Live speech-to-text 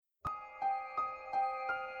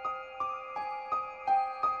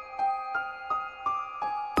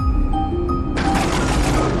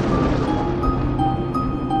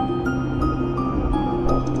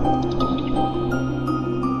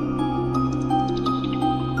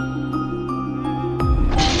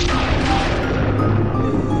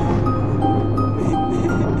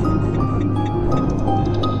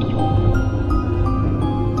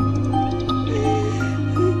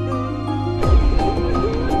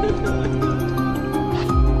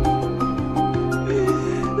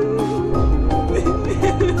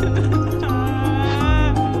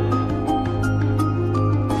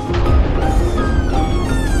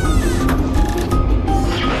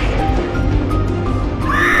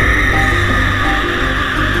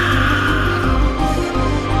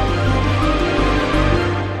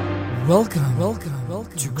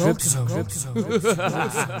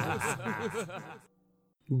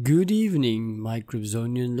Good evening, my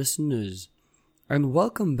Cryptonian listeners, and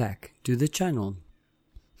welcome back to the channel.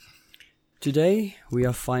 Today we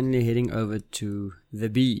are finally heading over to the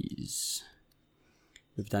B's.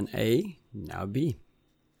 We've done A, now B.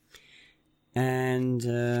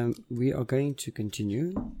 And we are going to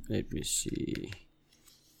continue, let me see,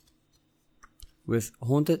 with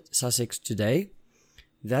Haunted Sussex today.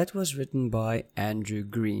 That was written by Andrew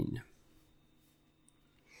Green.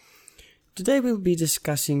 Today we'll be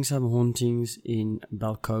discussing some hauntings in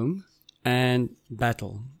Balcombe and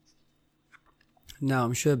Battle. Now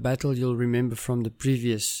I'm sure Battle you'll remember from the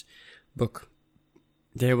previous book.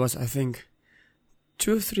 There was, I think,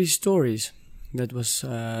 2 or 3 stories that was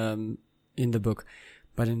in the book.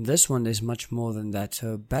 But in this one there's much more than that.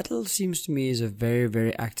 So Battle seems to me is a very,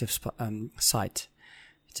 very active site.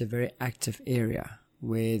 It's a very active area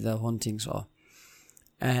where the hauntings are.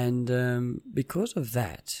 And because of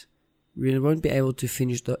that, we won't be able to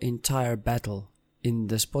finish the entire Battle in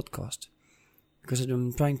this podcast, because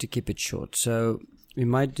I'm trying to keep it short. So we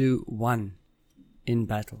might do 1 in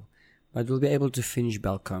Battle, but we'll be able to finish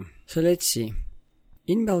Balcombe. So let's see.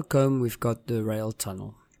 In Balcombe we've got the rail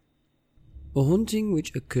tunnel. A haunting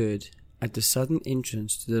which occurred at the southern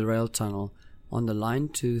entrance to the rail tunnel on the line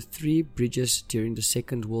to 3 bridges during the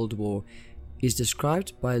Second World War is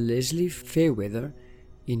described by Leslie Fairweather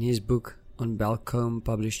in his book on Balcombe,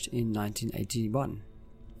 published in 1981.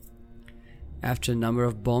 After a number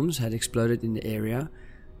of bombs had exploded in the area,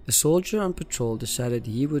 a soldier on patrol decided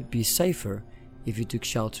he would be safer if he took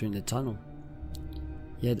shelter in the tunnel.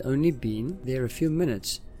 He had only been there a few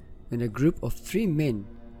minutes when a group of 3 men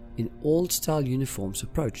in old-style uniforms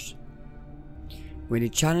approached. When he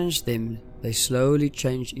challenged them, they slowly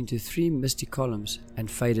changed into 3 misty columns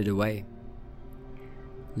and faded away.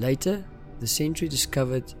 Later, the sentry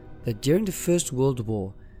discovered that during the First World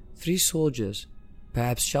War, 3 soldiers,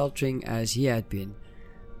 perhaps sheltering as he had been,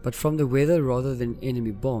 but from the weather rather than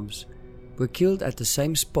enemy bombs, were killed at the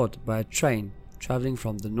same spot by a train travelling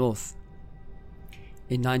from the north.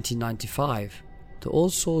 In 1995, the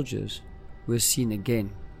old soldiers were seen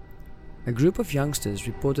again. A group of youngsters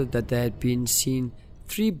reported that they had been seen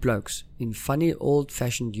 3 blokes in funny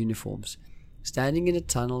old-fashioned uniforms standing in a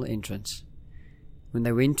tunnel entrance. When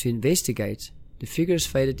they went to investigate, the figures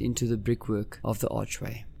faded into the brickwork of the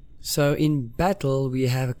archway. So in Battle we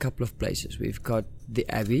have a couple of places. We've got the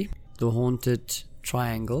Abbey, the Haunted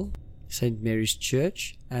Triangle, St. Mary's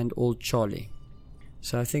Church, and Old Charlie.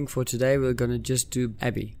 So I think for today we're going to just do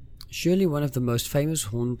Abbey. Surely one of the most famous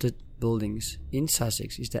haunted buildings in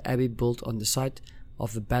Sussex is the Abbey, built on the site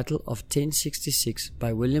of the Battle of 1066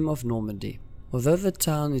 by William of Normandy. Although the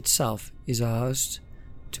town itself is a host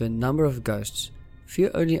to a number of ghosts, few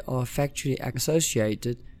only are factually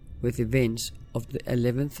associated with events of the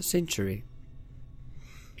 11th century.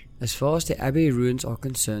 As far as the Abbey ruins are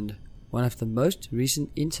concerned, one of the most recent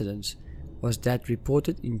incidents was that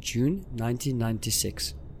reported in June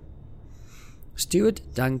 1996. Stuart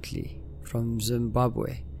Dunkley from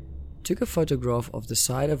Zimbabwe took a photograph of the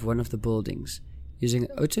side of one of the buildings using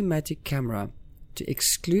an automatic camera to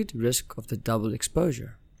exclude risk of the double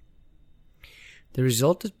exposure. The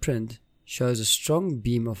resulted print shows a strong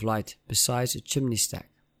beam of light besides a chimney stack.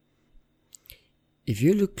 If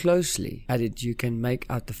you look closely at it, you can make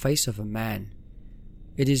out the face of a man.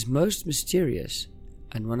 It is most mysterious,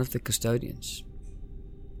 and one of the custodians.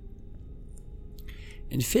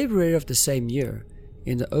 In February of the same year,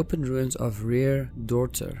 in the open ruins of Rear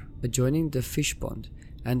Dorter, adjoining the fish pond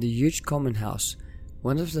and the huge common house,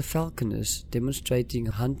 one of the falconers demonstrating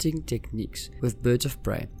hunting techniques with birds of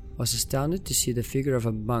prey was astounded to see the figure of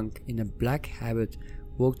a monk in a black habit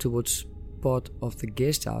walk towards part of the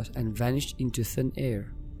guest house and vanished into thin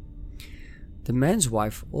air. The man's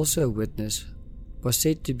wife, also a witness, was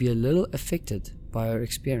said to be a little affected by her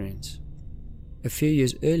experience. A few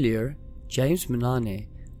years earlier, James Manane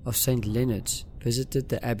of St. Leonard's visited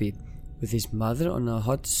the Abbey with his mother on a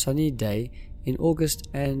hot sunny day in August,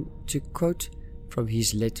 and, to quote from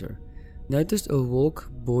his letter, noticed a walk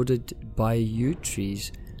bordered by yew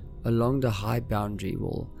trees along the high boundary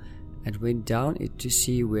wall, and went down it to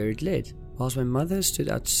see where it led, whilst my mother stood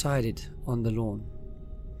outside it on the lawn.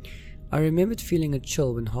 I remembered feeling a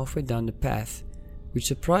chill when halfway down the path, which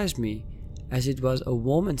surprised me as it was a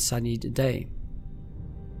warm and sunny day.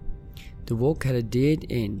 The walk had a dead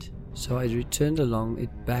end, so I returned along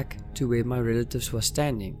it back to where my relatives were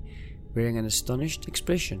standing, wearing an astonished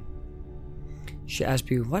expression. She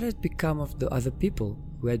asked me what had become of the other people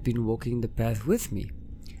who had been walking the path with me,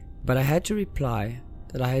 but I had to reply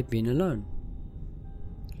that I had been alone.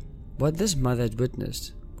 What this mother had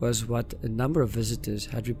witnessed was what a number of visitors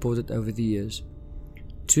had reported over the years.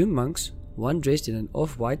 2 monks, one dressed in an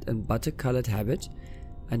off-white and butter-colored habit,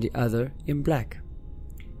 and the other in black.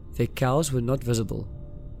 Their cowls were not visible,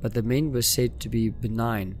 but the men were said to be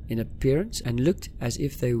benign in appearance and looked as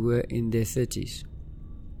if they were in their 30s.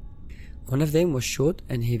 One of them was short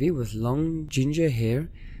and heavy with long ginger hair,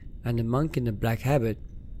 and the monk in the black habit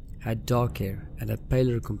had dark hair and a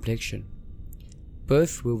paler complexion.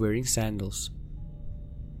 Both were wearing sandals.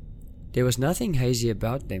 There was nothing hazy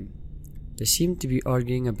about them. They seemed to be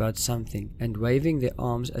arguing about something and waving their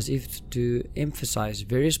arms as if to emphasize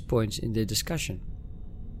various points in their discussion.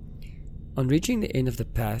 On reaching the end of the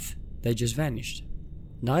path, they just vanished.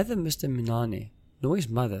 Neither Mr. Minane nor his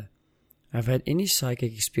mother have had any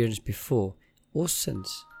psychic experience before or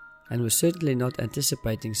since, and were certainly not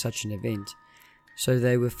anticipating such an event, so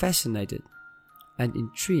they were fascinated and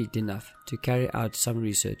intrigued enough to carry out some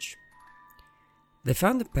research. They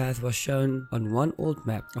found the path was shown on one old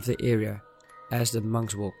map of the area as the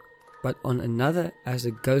monks' walk, but on another as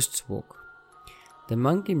the ghosts' walk. The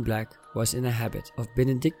monk in black was in a habit of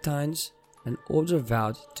Benedictines, an order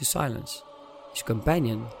vowed to silence. His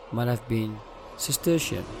companion might have been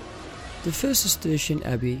Cistercian. The first Cistercian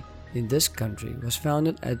abbey in this country was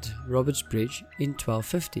founded at Robertsbridge in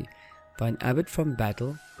 1250 by an abbot from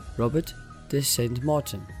Battle, Robert de St.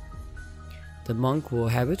 Martin. The monk wore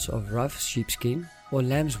habits of rough sheepskin or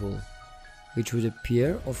lamb's wool, which would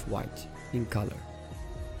appear of white in color.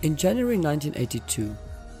 In January 1982,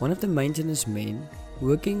 one of the maintenance men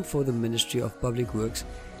working for the Ministry of Public Works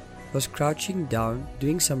was crouching down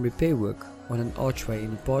doing some repair work on an archway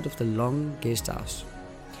in part of the long guest house.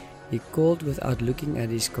 He called without looking at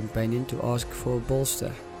his companion to ask for a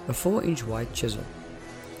bolster, a 4-inch white chisel.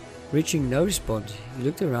 Reaching no response, he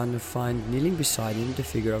looked around to find kneeling beside him the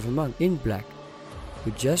figure of a monk in black,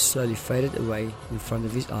 who just slowly faded away in front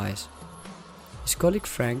of his eyes. His colleague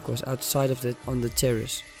Frank was outside on the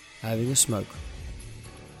terrace, having a smoke.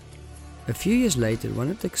 A few years later, one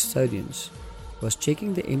of the custodians was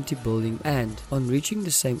checking the empty building and, on reaching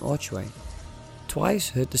the same archway, twice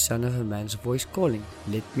heard the sound of a man's voice calling,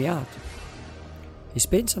 "Let me out." He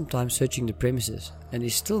spent some time searching the premises and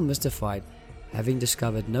is still mystified, having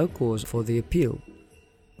discovered no cause for the appeal.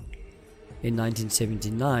 In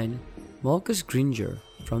 1979, Marcus Gringer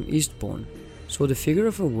from Eastbourne saw the figure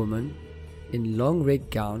of a woman in long red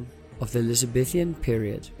gown of the Elizabethan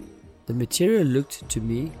period. "The material looked to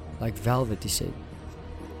me like velvet," he said.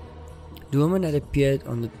 The woman had appeared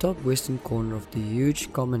on the top western corner of the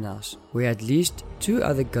huge common house, where at least 2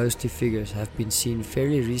 other ghostly figures have been seen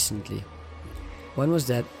fairly recently. One was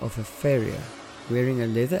that of a farrier wearing a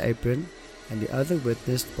leather apron, and the other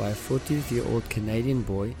witnessed by a 14-year-old Canadian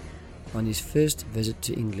boy on his first visit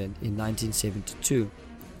to England in 1972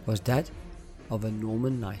 was that of a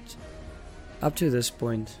Norman knight. Up to this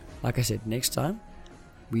point, like I said, next time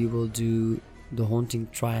we will do the Haunting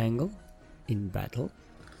Triangle in Battle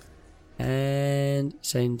and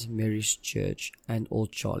St. Mary's Church and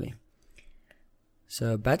Old Charlie.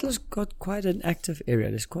 So Battle's got quite an active area.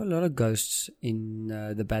 There's quite a lot of ghosts in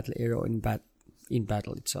the Battle area or in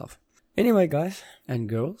Battle itself. Anyway, guys and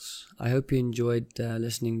girls, I hope you enjoyed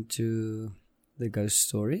listening to the ghost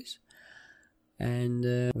stories. And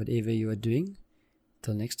whatever you are doing,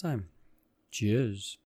 till next time. Cheers.